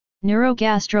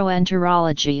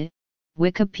Neurogastroenterology,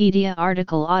 Wikipedia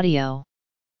article audio.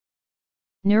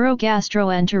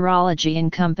 Neurogastroenterology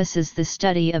encompasses the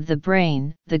study of the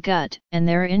brain, the gut, and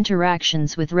their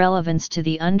interactions with relevance to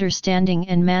the understanding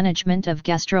and management of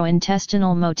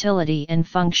gastrointestinal motility and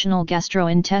functional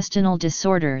gastrointestinal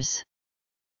disorders.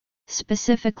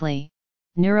 Specifically,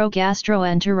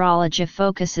 neurogastroenterology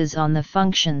focuses on the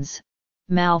functions,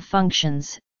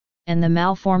 malfunctions, and the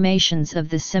malformations of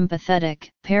the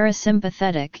sympathetic,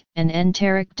 parasympathetic, and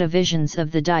enteric divisions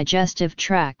of the digestive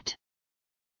tract.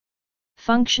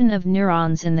 Function of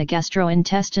neurons in the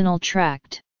gastrointestinal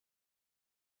tract.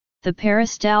 The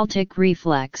peristaltic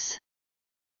reflex.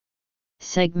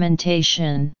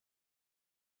 Segmentation.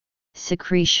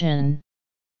 Secretion.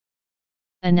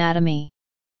 Anatomy.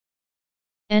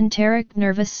 Enteric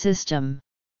nervous system.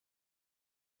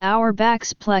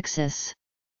 Auerbach's plexus.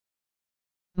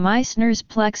 Meissner's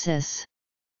plexus.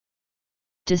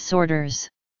 Disorders.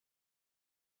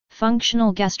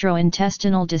 Functional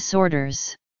gastrointestinal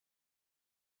disorders.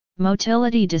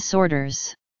 Motility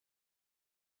disorders.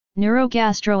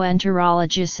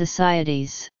 Neurogastroenterology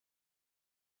societies.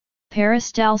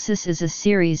 Peristalsis is a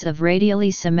series of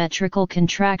radially symmetrical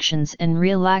contractions and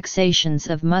relaxations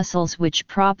of muscles which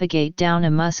propagate down a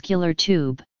muscular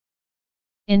tube.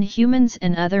 In humans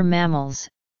and other mammals,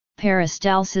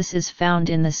 peristalsis is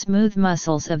found in the smooth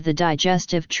muscles of the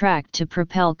digestive tract to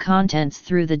propel contents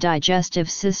through the digestive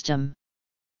system.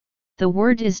 The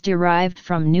word is derived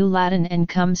from New Latin and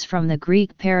comes from the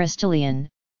Greek peristalion,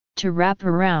 to wrap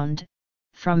around,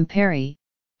 from peri,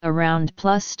 around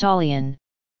plus stallion,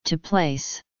 to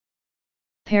place.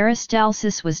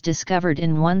 Peristalsis was discovered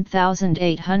in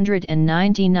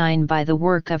 1899 by the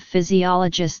work of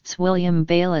physiologists William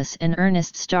Bayliss and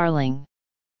Ernest Starling.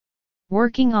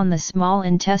 Working on the small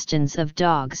intestines of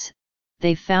dogs,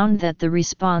 they found that the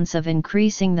response of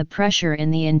increasing the pressure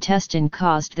in the intestine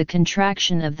caused the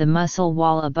contraction of the muscle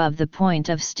wall above the point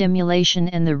of stimulation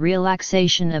and the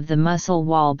relaxation of the muscle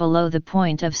wall below the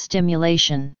point of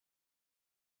stimulation.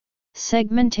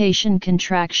 Segmentation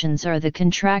contractions are the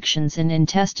contractions in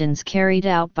intestines carried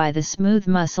out by the smooth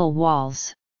muscle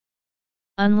walls.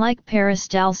 Unlike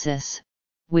peristalsis,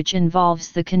 which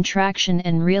involves the contraction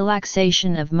and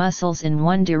relaxation of muscles in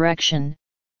one direction,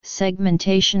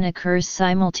 segmentation occurs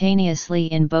simultaneously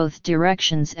in both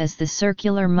directions as the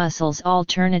circular muscles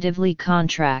alternatively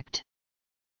contract.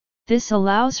 This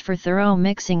allows for thorough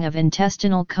mixing of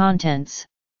intestinal contents,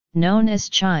 known as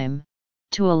chyme,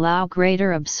 to allow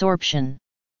greater absorption.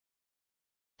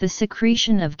 The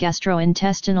secretion of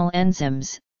gastrointestinal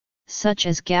enzymes, such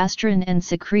as gastrin and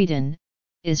secretin,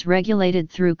 is regulated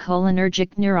through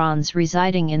cholinergic neurons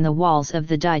residing in the walls of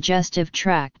the digestive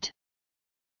tract.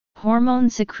 Hormone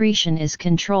secretion is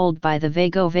controlled by the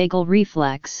vagovagal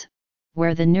reflex,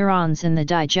 where the neurons in the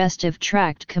digestive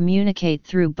tract communicate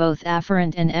through both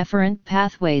afferent and efferent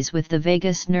pathways with the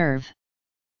vagus nerve.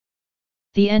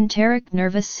 The enteric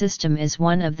nervous system is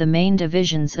one of the main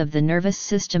divisions of the nervous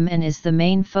system and is the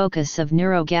main focus of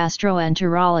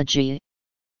neurogastroenterology.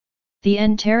 The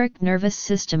enteric nervous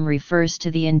system refers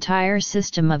to the entire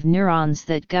system of neurons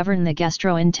that govern the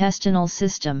gastrointestinal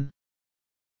system.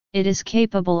 It is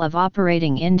capable of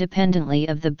operating independently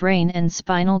of the brain and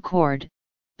spinal cord,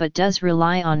 but does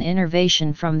rely on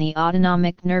innervation from the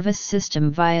autonomic nervous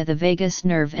system via the vagus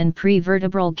nerve and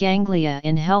prevertebral ganglia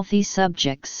in healthy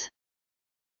subjects.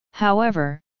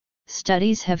 However,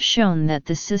 studies have shown that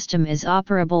the system is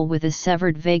operable with a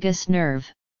severed vagus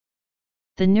nerve.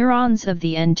 The neurons of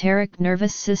the enteric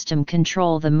nervous system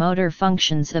control the motor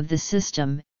functions of the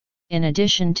system, in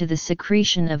addition to the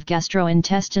secretion of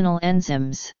gastrointestinal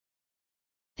enzymes.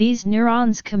 These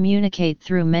neurons communicate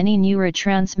through many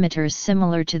neurotransmitters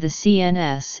similar to the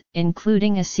CNS,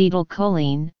 including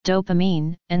acetylcholine,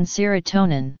 dopamine, and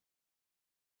serotonin.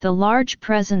 The large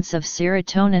presence of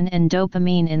serotonin and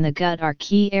dopamine in the gut are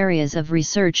key areas of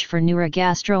research for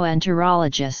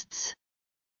neurogastroenterologists.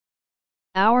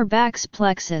 Auerbach's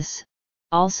plexus,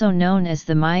 also known as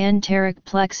the myenteric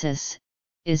plexus,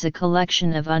 is a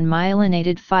collection of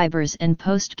unmyelinated fibers and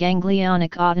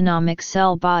postganglionic autonomic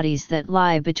cell bodies that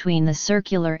lie between the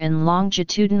circular and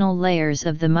longitudinal layers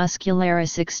of the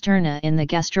muscularis externa in the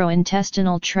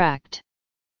gastrointestinal tract.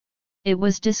 It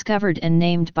was discovered and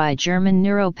named by German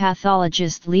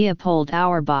neuropathologist Leopold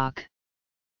Auerbach.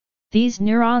 These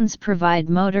neurons provide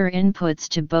motor inputs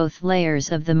to both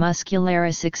layers of the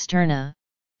muscularis externa,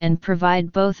 and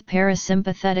provide both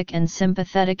parasympathetic and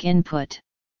sympathetic input.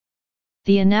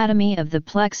 The anatomy of the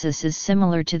plexus is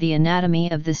similar to the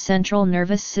anatomy of the central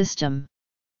nervous system.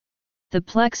 The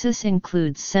plexus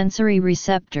includes sensory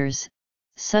receptors,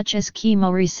 such as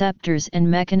chemoreceptors and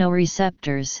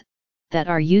mechanoreceptors, that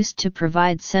are used to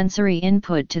provide sensory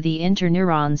input to the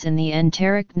interneurons in the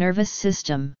enteric nervous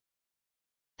system.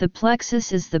 The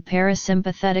plexus is the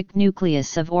parasympathetic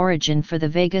nucleus of origin for the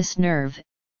vagus nerve,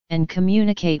 and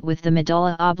communicate with the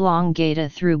medulla oblongata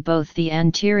through both the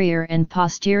anterior and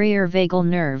posterior vagal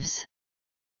nerves.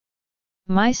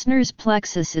 Meissner's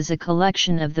plexus is a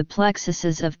collection of the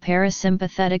plexuses of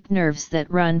parasympathetic nerves that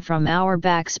run from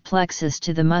Auerbach's plexus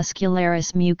to the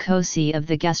muscularis mucosae of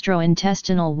the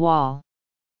gastrointestinal wall.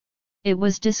 It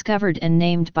was discovered and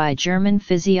named by German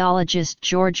physiologist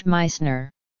George Meissner.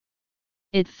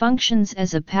 It functions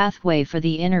as a pathway for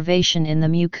the innervation in the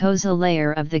mucosa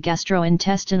layer of the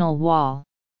gastrointestinal wall.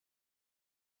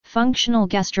 Functional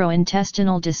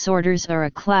gastrointestinal disorders are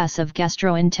a class of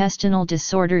gastrointestinal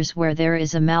disorders where there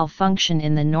is a malfunction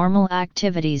in the normal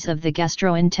activities of the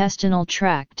gastrointestinal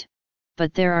tract,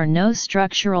 but there are no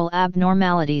structural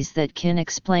abnormalities that can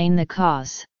explain the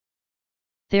cause.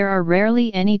 There are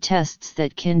rarely any tests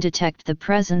that can detect the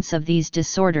presence of these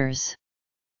disorders.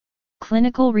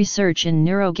 Clinical research in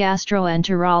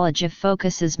neurogastroenterology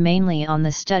focuses mainly on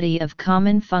the study of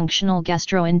common functional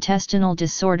gastrointestinal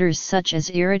disorders such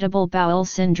as irritable bowel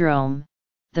syndrome,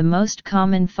 the most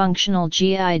common functional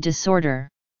GI disorder.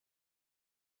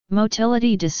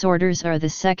 Motility disorders are the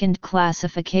second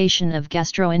classification of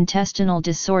gastrointestinal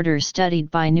disorders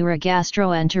studied by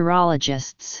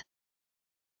neurogastroenterologists.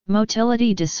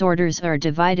 Motility disorders are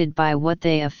divided by what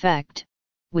they affect,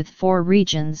 with 4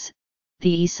 regions: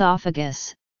 the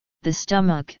esophagus, the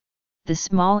stomach, the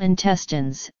small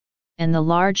intestines, and the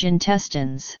large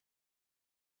intestines.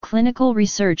 Clinical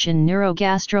research in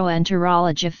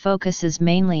neurogastroenterology focuses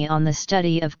mainly on the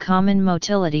study of common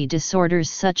motility disorders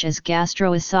such as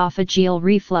gastroesophageal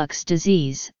reflux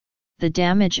disease, the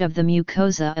damage of the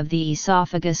mucosa of the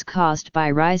esophagus caused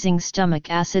by rising stomach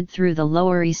acid through the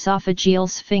lower esophageal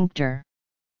sphincter.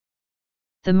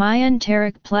 The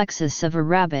myenteric plexus of a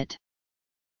rabbit.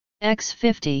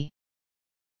 X50.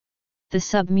 The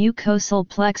submucosal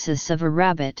plexus of a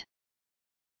rabbit.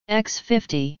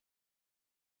 X50.